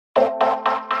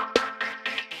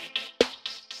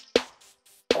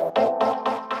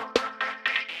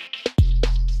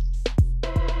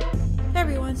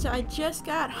I just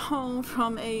got home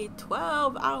from a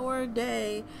 12-hour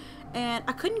day and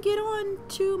I couldn't get on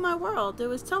to my world. It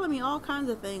was telling me all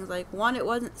kinds of things, like one, it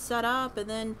wasn't set up, and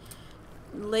then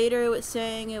later it was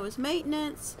saying it was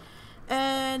maintenance,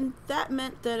 and that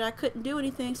meant that I couldn't do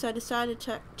anything. So I decided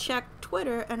to check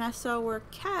Twitter, and I saw where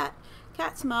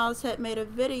Catsmiles had made a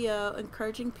video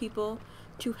encouraging people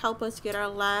to help us get our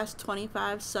last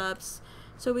 25 subs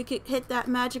so we could hit that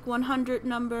magic 100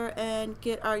 number and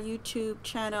get our YouTube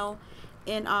channel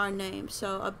in our name.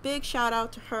 So a big shout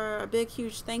out to her, a big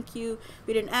huge thank you.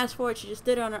 We didn't ask for it, she just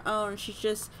did it on her own, and she's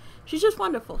just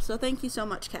wonderful. So thank you so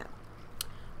much, Kat.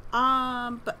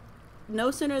 But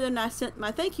no sooner than I sent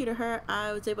my thank you to her,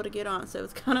 I was able to get on. So it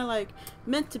was kind of like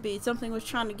meant to be. Something was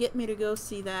trying to get me to go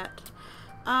see that.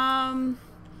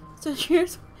 So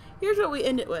here's what we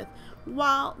ended with.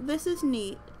 While this is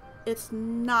neat, it's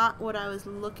not what I was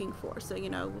looking for. So, you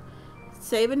know,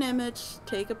 save an image,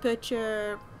 take a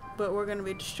picture, but we're going to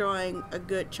be destroying a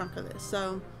good chunk of this.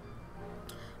 So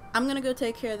I'm going to go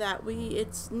take care of that.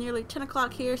 It's nearly 10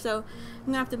 o'clock here, so I'm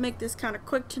going to have to make this kind of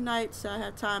quick tonight so I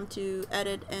have time to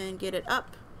edit and get it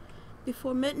up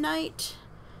before midnight.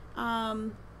 So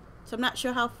I'm not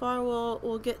sure how far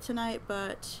we'll get tonight,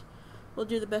 but we'll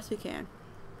do the best we can.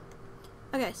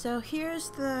 Okay, so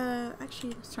here's the,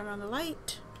 actually let's turn on the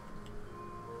light.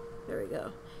 There we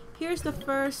go. Here's the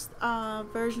first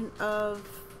version of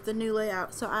the new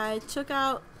layout. So I took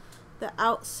out the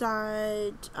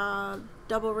outside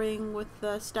double ring with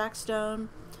the stack stone,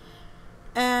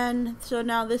 and so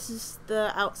now this is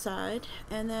the outside,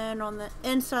 and then on the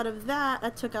inside of that I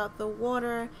took out the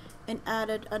water and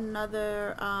added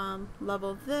another level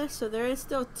of this. So there is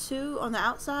still two on the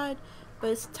outside,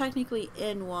 but it's technically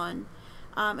in one.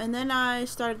 And then I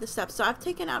started the steps. So I've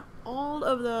taken out all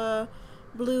of the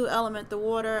blue element, the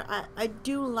water. I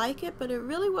do like it, but it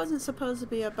really wasn't supposed to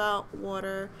be about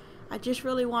water. I just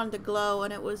really wanted to glow,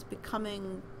 and it was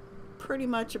becoming pretty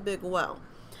much a big well.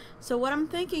 So what I'm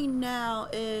thinking now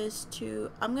is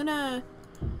I'm gonna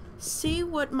see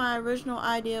what my original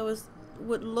idea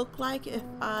would look like if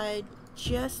I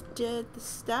just did the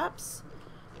steps.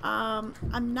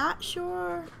 I'm not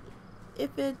sure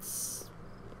if it's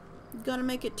gonna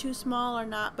make it too small or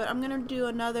not, but I'm gonna do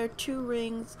another 2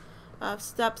 rings of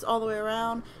steps all the way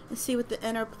around and see what the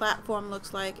inner platform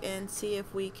looks like and see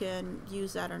if we can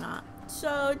use that or not.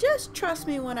 So just trust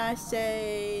me when I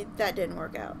say that didn't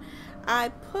work out. I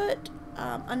put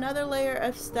another layer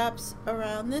of steps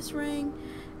around this ring,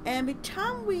 and by the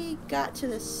time we got to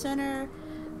the center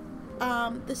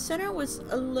was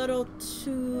a little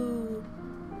too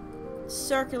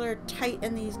circular, tight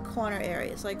in these corner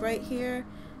areas, like right here.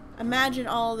 Imagine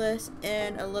all this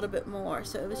in a little bit more.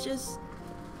 So it was just,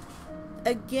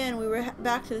 again, we were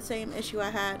back to the same issue I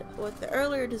had with the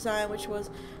earlier design, which was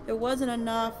there wasn't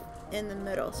enough in the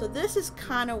middle. So this is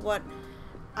kind of what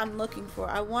I'm looking for.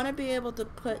 I want to be able to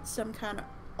put some kind of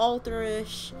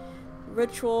altar-ish,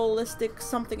 ritualistic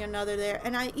something or another there,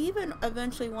 and I even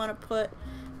eventually want to put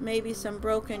maybe some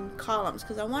broken columns,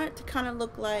 because I want it to kind of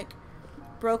look like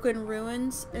broken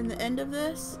ruins in the end of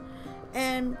this.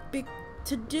 And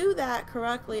to do that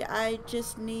correctly, I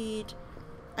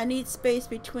need space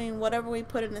between whatever we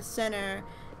put in the center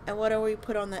and whatever we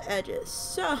put on the edges.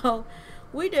 So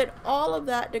we did all of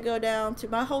that to go down to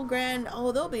my whole grand,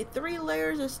 oh, there'll be 3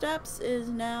 layers of steps, is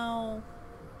now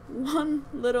 1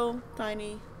 little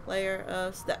tiny layer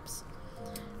of steps.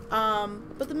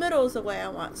 But the middle is the way I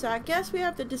want. So I guess we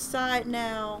have to decide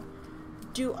now,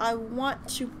 do I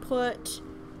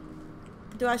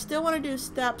still want to do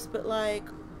steps, but like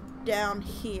down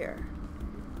here?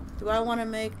 Do I want to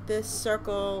make this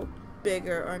circle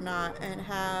bigger or not and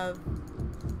have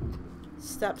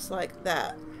steps like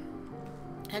that?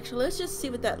 Actually, let's just see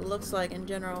what that looks like in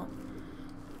general.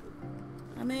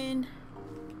 I mean,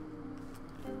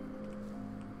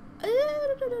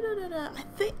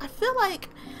 I feel like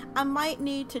I might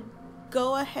need to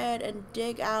go ahead and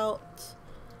dig out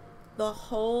the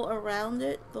hole around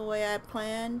it the way I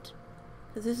planned,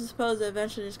 because this is supposed to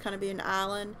eventually just kind of be an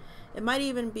island. It might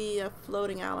even be a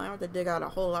floating island. I don't have to dig out a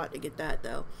whole lot to get that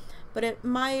though. But it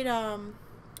might,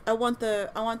 I want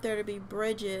there to be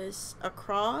bridges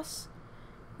across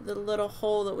the little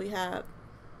hole that we have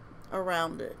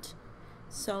around it.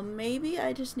 So maybe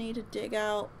I just need to dig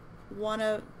out one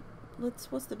of,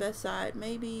 what's the best side?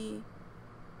 Maybe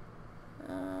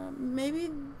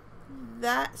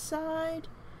that side.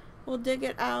 We'll dig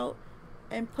it out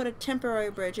and put a temporary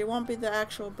bridge. It won't be the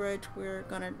actual bridge we're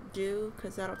gonna do,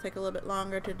 because that'll take a little bit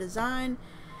longer to design.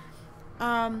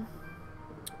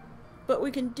 But we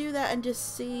can do that and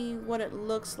just see what it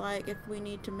looks like if we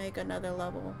need to make another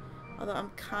level Although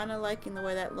I'm kind of liking the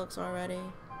way that looks already.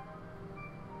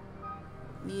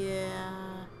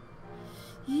 Yeah.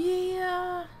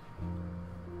 Yeah.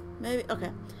 Maybe. Okay.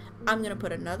 I'm going to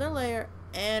put another layer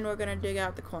and we're going to dig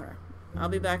out the corner. I'll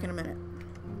be back in a minute.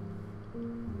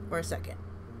 Or a second.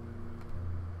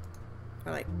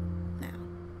 Or like now.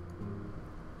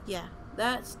 Yeah.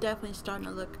 That's definitely starting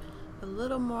to look a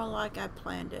little more like I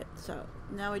planned it. So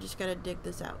now we just got to dig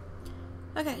this out.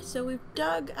 Okay, so we've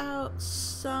dug out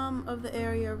some of the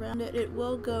area around it. It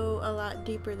will go a lot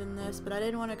deeper than this, but I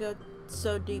didn't want to go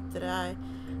so deep that I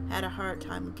had a hard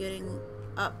time getting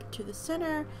up to the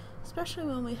center, especially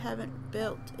when we haven't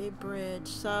built a bridge.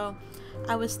 So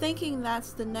I was thinking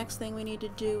that's the next thing we need to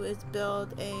do is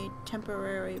build a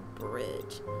temporary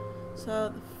bridge.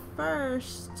 So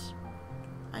first,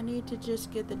 I need to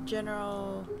just get the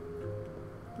general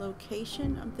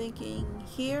location. I'm thinking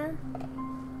here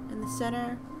in the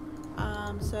center,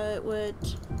 so it would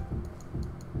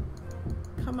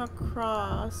come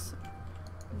across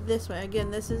this way.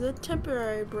 Again, this is a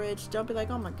temporary bridge. Don't be like,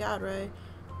 oh my god, Ray,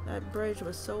 that bridge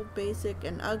was so basic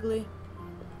and ugly.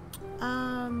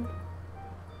 How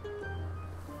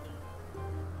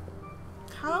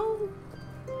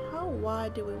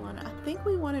wide do we want it? I think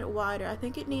we want it wider. I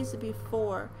think it needs to be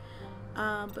 4,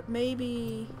 but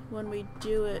maybe when we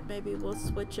do it, maybe we'll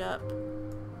switch up.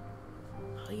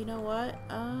 You know what?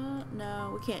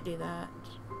 No, we can't do that.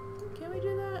 Can we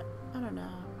do that? I don't know.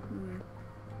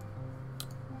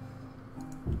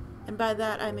 And by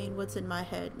that I mean what's in my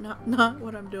head, not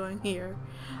what I'm doing here.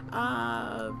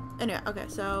 Anyway, okay,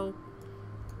 so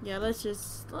yeah, let's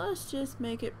just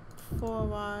make it 4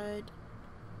 wide.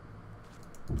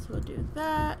 So we'll do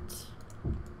that.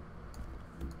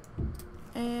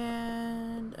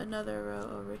 And another row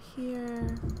over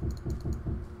here.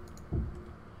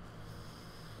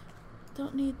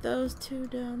 Don't need those 2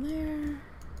 down there.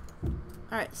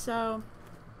 Alright, so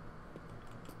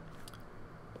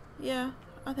yeah,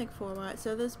 I think 4 wide.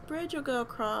 So this bridge will go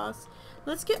across.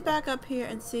 Let's get back up here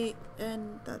and see,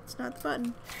 and that's not the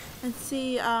button, and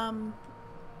see how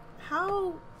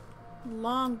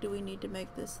long do we need to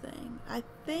make this thing. I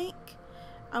think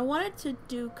I wanted to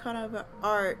do kind of an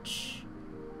arch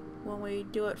when we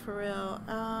do it for real.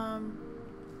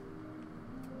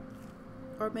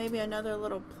 Or maybe another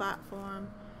little platform.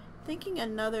 Thinking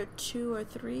another 2 or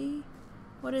 3.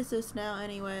 What is this now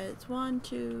anyway? It's 1,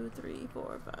 2, 3,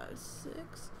 4, 5,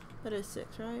 6. That is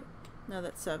 6, right? No,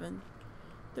 that's 7.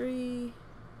 3,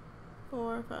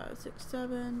 4, 5, 6,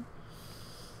 7,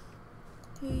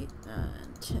 8,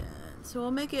 9, 10. So we'll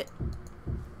make it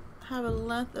have a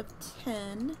length of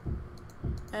 10.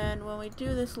 And when we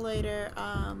do this later,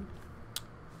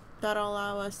 that'll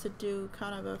allow us to do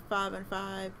kind of a 5 and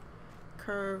 5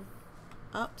 curve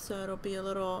up, so it'll be a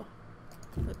little,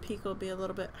 the peak will be a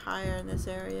little bit higher in this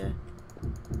area.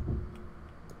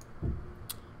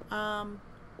 I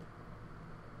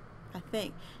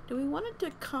think, do we want it to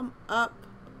come up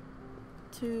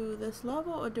to this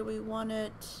level, or do we want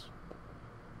it,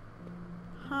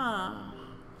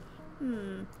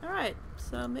 alright,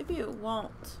 so maybe it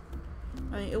won't.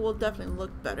 I mean, it will definitely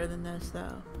look better than this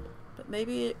though, but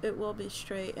maybe it will be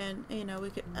straight, and you know, we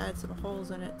could add some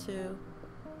holes in it too.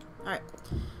 Alright,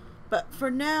 but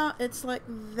for now it's like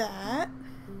that,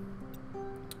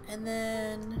 and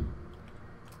then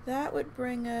that would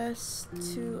bring us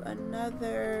to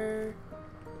another,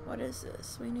 what is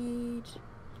this? We need,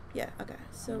 yeah, okay,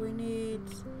 so we need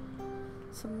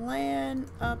some land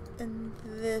up in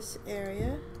this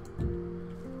area.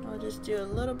 I'll just do a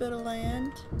little bit of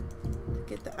land to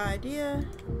get the idea.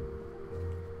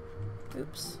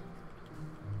 Oops.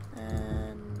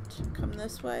 And come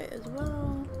this way as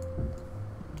well.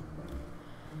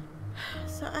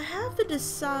 So I have to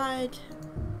decide,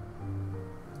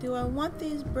 do I want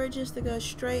these bridges to go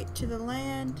straight to the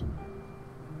land,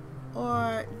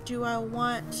 or do I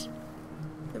want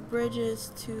the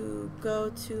bridges to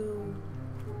go to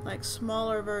like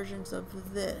smaller versions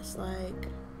of this, like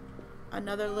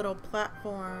another little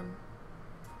platform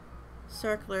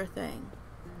circular thing?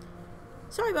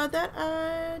 Sorry about that.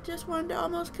 I just wanted to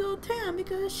almost kill Tam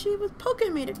because she was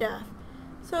poking me to death.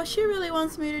 So she really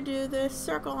wants me to do this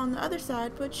circle on the other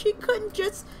side, but she couldn't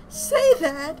just say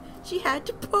that. She had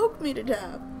to poke me to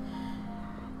death.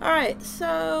 Alright,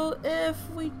 so if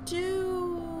we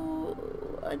do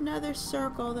another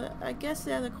circle, I guess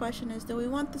the other question is, do we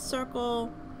want the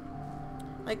circle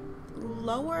like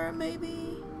lower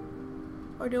maybe?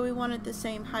 Or do we want it the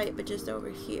same height but just over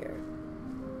here?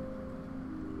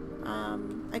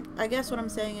 I guess what I'm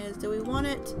saying is, do we want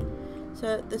it so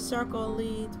that the circle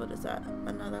leads, what is that,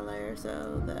 another layer,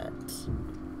 so that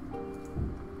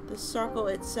The circle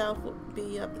itself would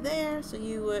be up there, so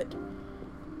you would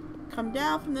come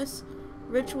down from this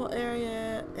ritual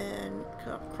area and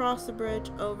cross the bridge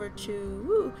over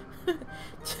to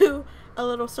to a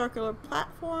little circular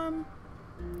platform.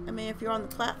 I mean, if you're on the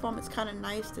platform, it's kind of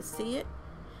nice to see it.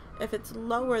 If it's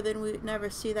lower, then we would never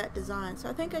see that design. So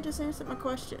I think I just answered my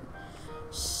question.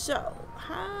 So,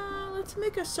 let's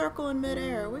make a circle in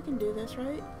midair. We can do this,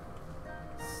 right?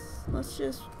 Let's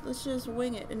just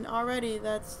wing it. And already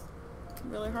that's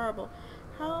really horrible.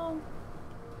 How?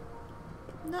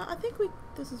 No, I think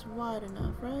this is wide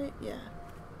enough, right? Yeah.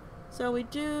 So we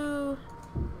do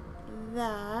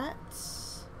that.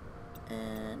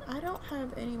 And I don't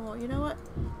have any more. You know what?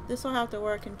 This will have to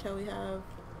work until we have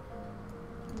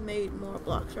made more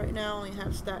blocks. Right now I only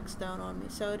have stacked stone on me.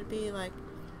 So it'd be like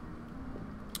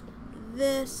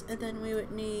this, and then we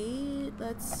would need,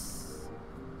 let's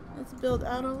build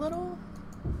out a little.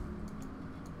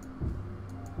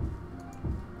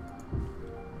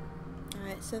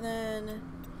 Alright, so then,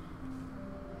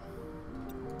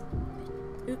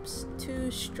 oops,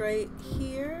 2 straight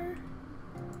here.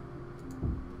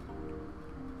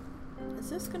 Is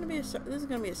this gonna be this is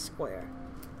gonna be a square.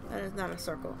 That is not a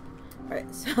circle.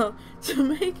 Alright, so to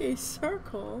make a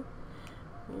circle,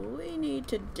 we need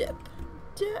to dip.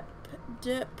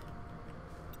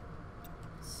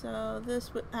 So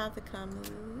this would have to come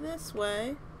this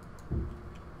way,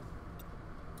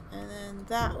 and then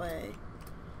that way,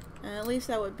 and at least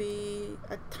that would be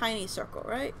a tiny circle,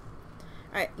 right?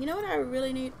 Alright, you know what I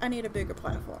really need? I need a bigger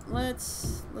platform.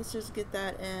 Let's just get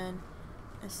that in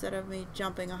instead of me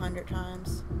jumping 100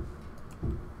 times.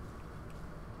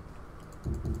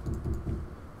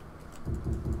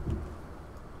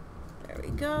 There we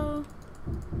go.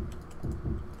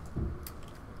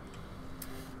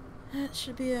 That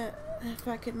should be it. If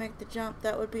I could make the jump,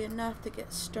 that would be enough to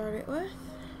get started with.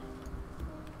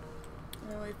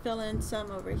 And we fill in some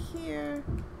over here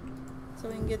so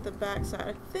we can get the back side.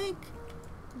 I think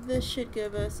this should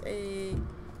give us a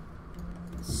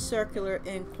circular,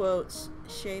 in quotes,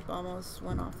 shape. Almost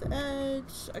went off the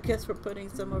edge. I guess we're putting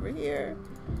some over here.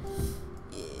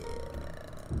 Yeah.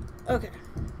 Okay.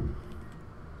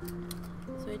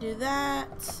 So we do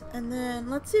that, and then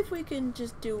let's see if we can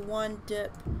just do one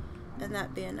dip and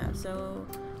that be enough. So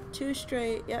 2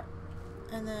 straight, yep,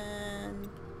 and then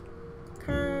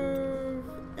curve,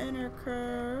 inner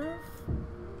curve,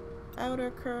 outer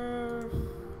curve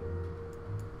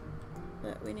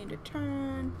that we need to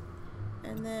turn,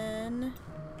 and then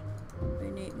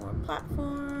we need more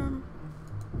platform.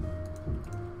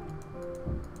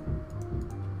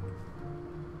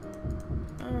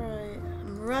 Alright,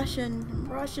 I'm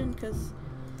rushing because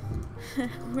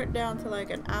we're down to like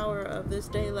an hour of this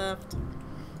day left.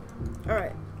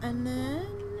 Alright, and then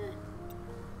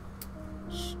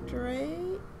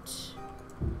straight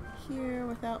here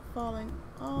without falling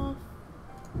off.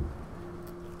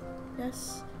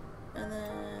 Yes, and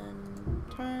then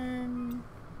turn,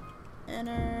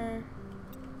 enter,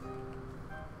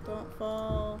 don't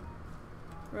fall,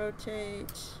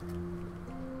 rotate.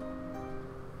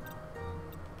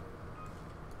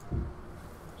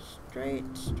 Straight,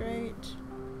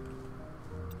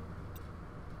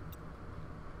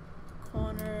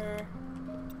 corner,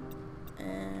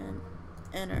 and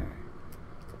enter.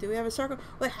 Do we have a circle?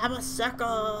 We have a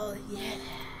circle! Yeah!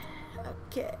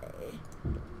 Okay.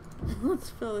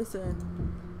 Let's fill this in.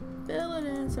 Fill it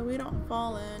in so we don't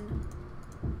fall in.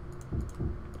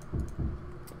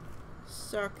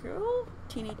 Circle.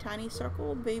 Teeny tiny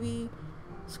circle. Baby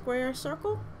square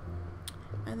circle.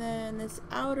 And then this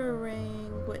outer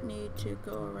ring would need to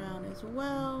go around as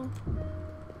well.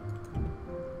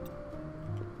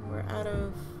 We're out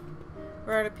of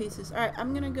pieces. Alright,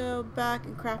 I'm gonna go back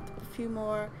and craft a few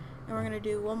more, and we're gonna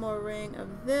do one more ring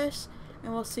of this,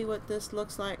 and we'll see what this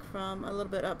looks like from a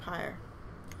little bit up higher.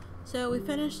 So we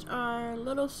finished our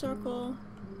little circle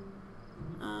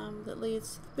that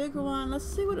leads to the bigger one. Let's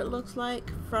see what it looks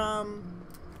like from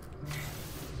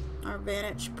our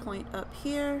vantage point up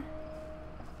here.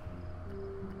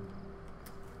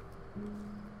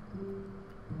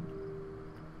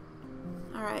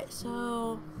 Alright,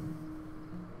 so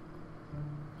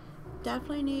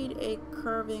definitely need a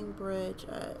curving bridge.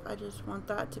 I just want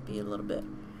that to be a little bit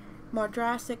more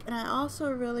drastic, and I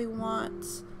also really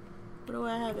want, what do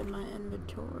I have in my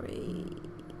inventory?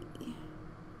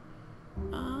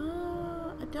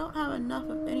 I don't have enough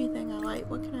of anything I like.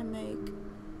 What can I make?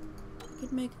 I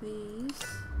could make these.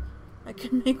 I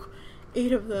could make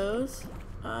 8 of those.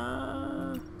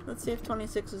 Let's see if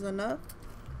 26 is enough.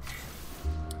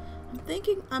 I'm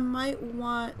thinking I might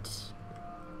want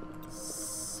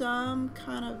some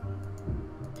kind of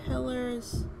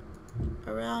pillars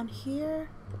around here.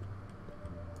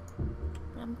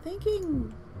 But I'm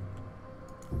thinking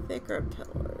thicker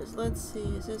pillars. Let's see,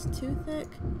 is this too thick?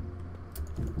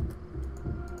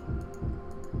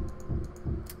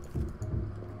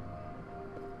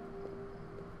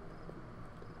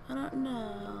 I don't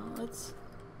know. Let's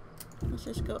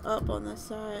just go up on this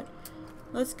side.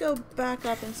 Let's go back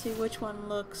up and see which one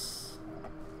looks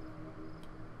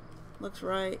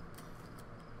right.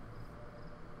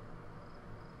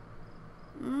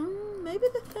 Maybe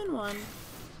the thin one.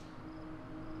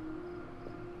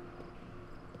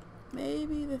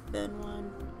 Maybe the thin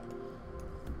one.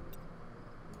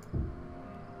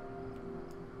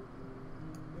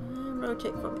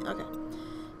 Rotate for me. Okay.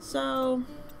 So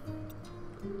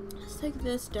let's take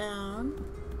this down.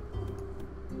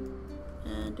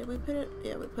 And did we put it?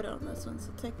 Yeah, we put it on this one.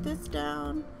 So take this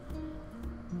down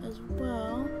as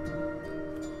well.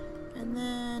 And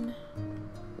then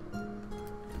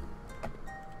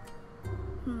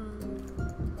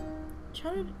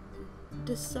try to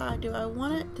decide, do I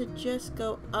want it to just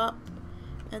go up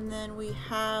and then we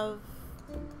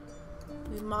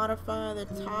modify the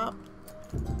top?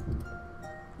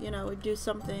 You know, we do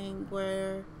something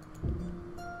where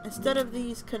instead of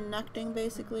these connecting,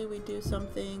 basically we do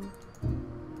something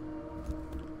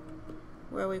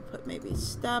where we put maybe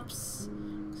steps,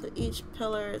 so each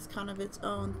pillar is kind of its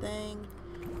own thing.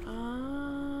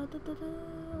 Are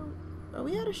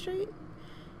we at a straight?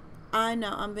 I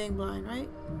know, I'm being blind, right?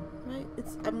 Right?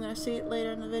 I'm gonna see it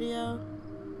later in the video.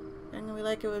 I'm gonna be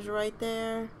like, it was right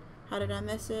there. How did I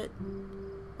miss it?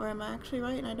 Or am I actually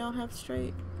right and I don't have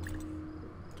straight?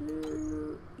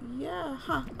 Yeah,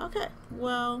 huh, okay.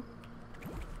 Well,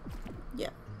 yeah,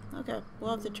 okay.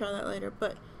 We'll have to try that later,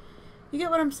 but you get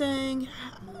what I'm saying?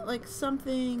 Like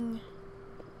something,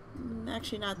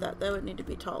 actually not that would need to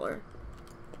be taller.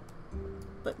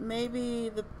 But maybe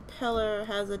the pillar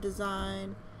has a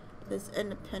design that's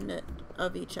independent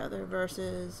of each other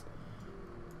versus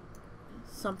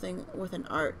something with an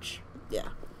arch. Yeah.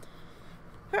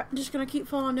 Alright, I'm just gonna keep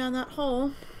falling down that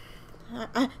hole.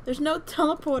 There's no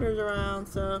teleporters around,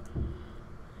 so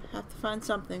I have to find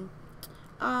something.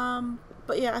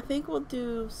 But yeah, I think we'll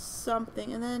do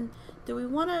something. And then, do we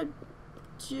want to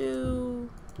do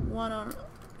one on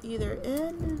either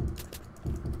end?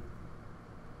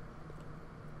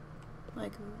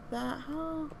 Like that?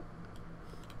 How?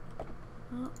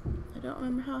 Well, I don't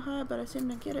remember how high, but I seem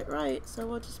to get it right. So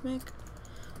we'll just we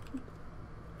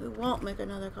won't make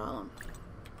another column.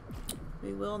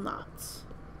 We will not.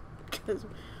 Because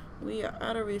we are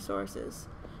out of resources.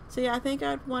 So yeah, I think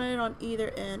I'd want it on either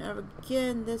end. And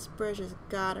again, this bridge has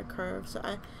got a curve. So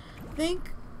I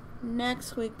think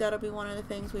next week that'll be one of the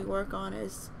things we work on,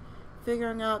 is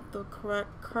figuring out the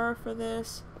correct curve for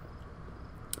this.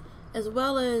 As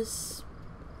well as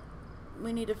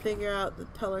we need to figure out the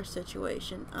pillar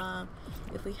situation.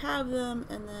 If we have them,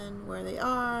 and then where they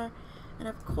are. And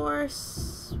of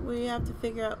course, we have to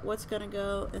figure out what's going to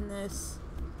go in this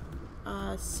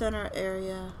center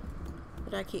area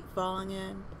that I keep falling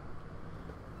in.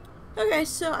 Okay,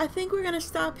 so I think we're gonna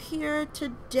stop here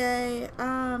today.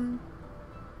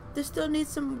 This still needs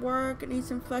some work. It needs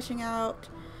some fleshing out.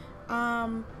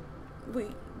 We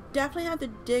definitely have to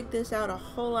dig this out a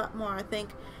whole lot more, I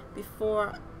think,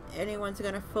 before anyone's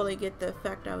gonna fully get the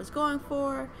effect I was going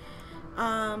for.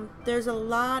 There's a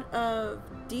lot of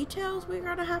details we're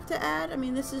gonna have to add. I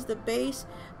mean, this is the base,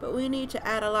 but we need to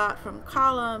add a lot, from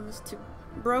columns to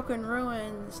broken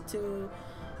ruins to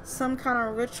some kind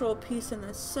of ritual piece in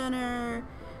the center.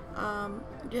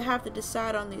 You have to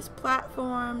decide on these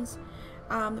platforms.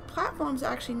 The platforms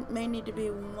actually may need to be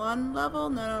one level.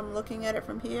 Now I'm looking at it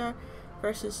from here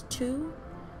versus two.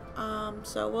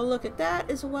 So we'll look at that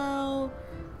as well.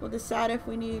 We'll decide if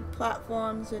we need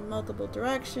platforms in multiple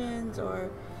directions or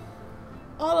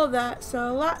all of that.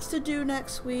 So lots to do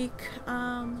next week.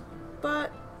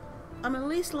 But I'm at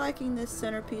least liking this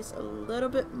centerpiece a little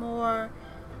bit more,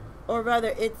 or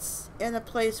rather it's in a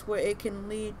place where it can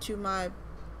lead to my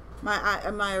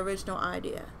original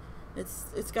idea.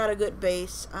 It's got a good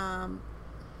base.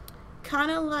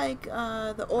 Kind of like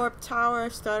the Orb Tower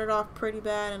started off pretty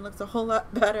bad and looks a whole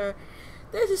lot better.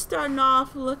 This is starting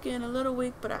off looking a little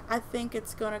weak, but I think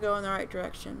it's going to go in the right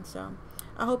direction. So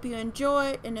I hope you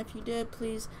enjoyed, and if you did,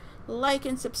 please like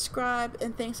and subscribe.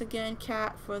 And thanks again,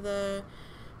 Kat, for the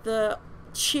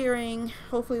cheering.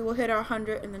 Hopefully we'll hit our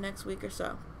 100 in the next week or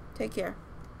so. Take care.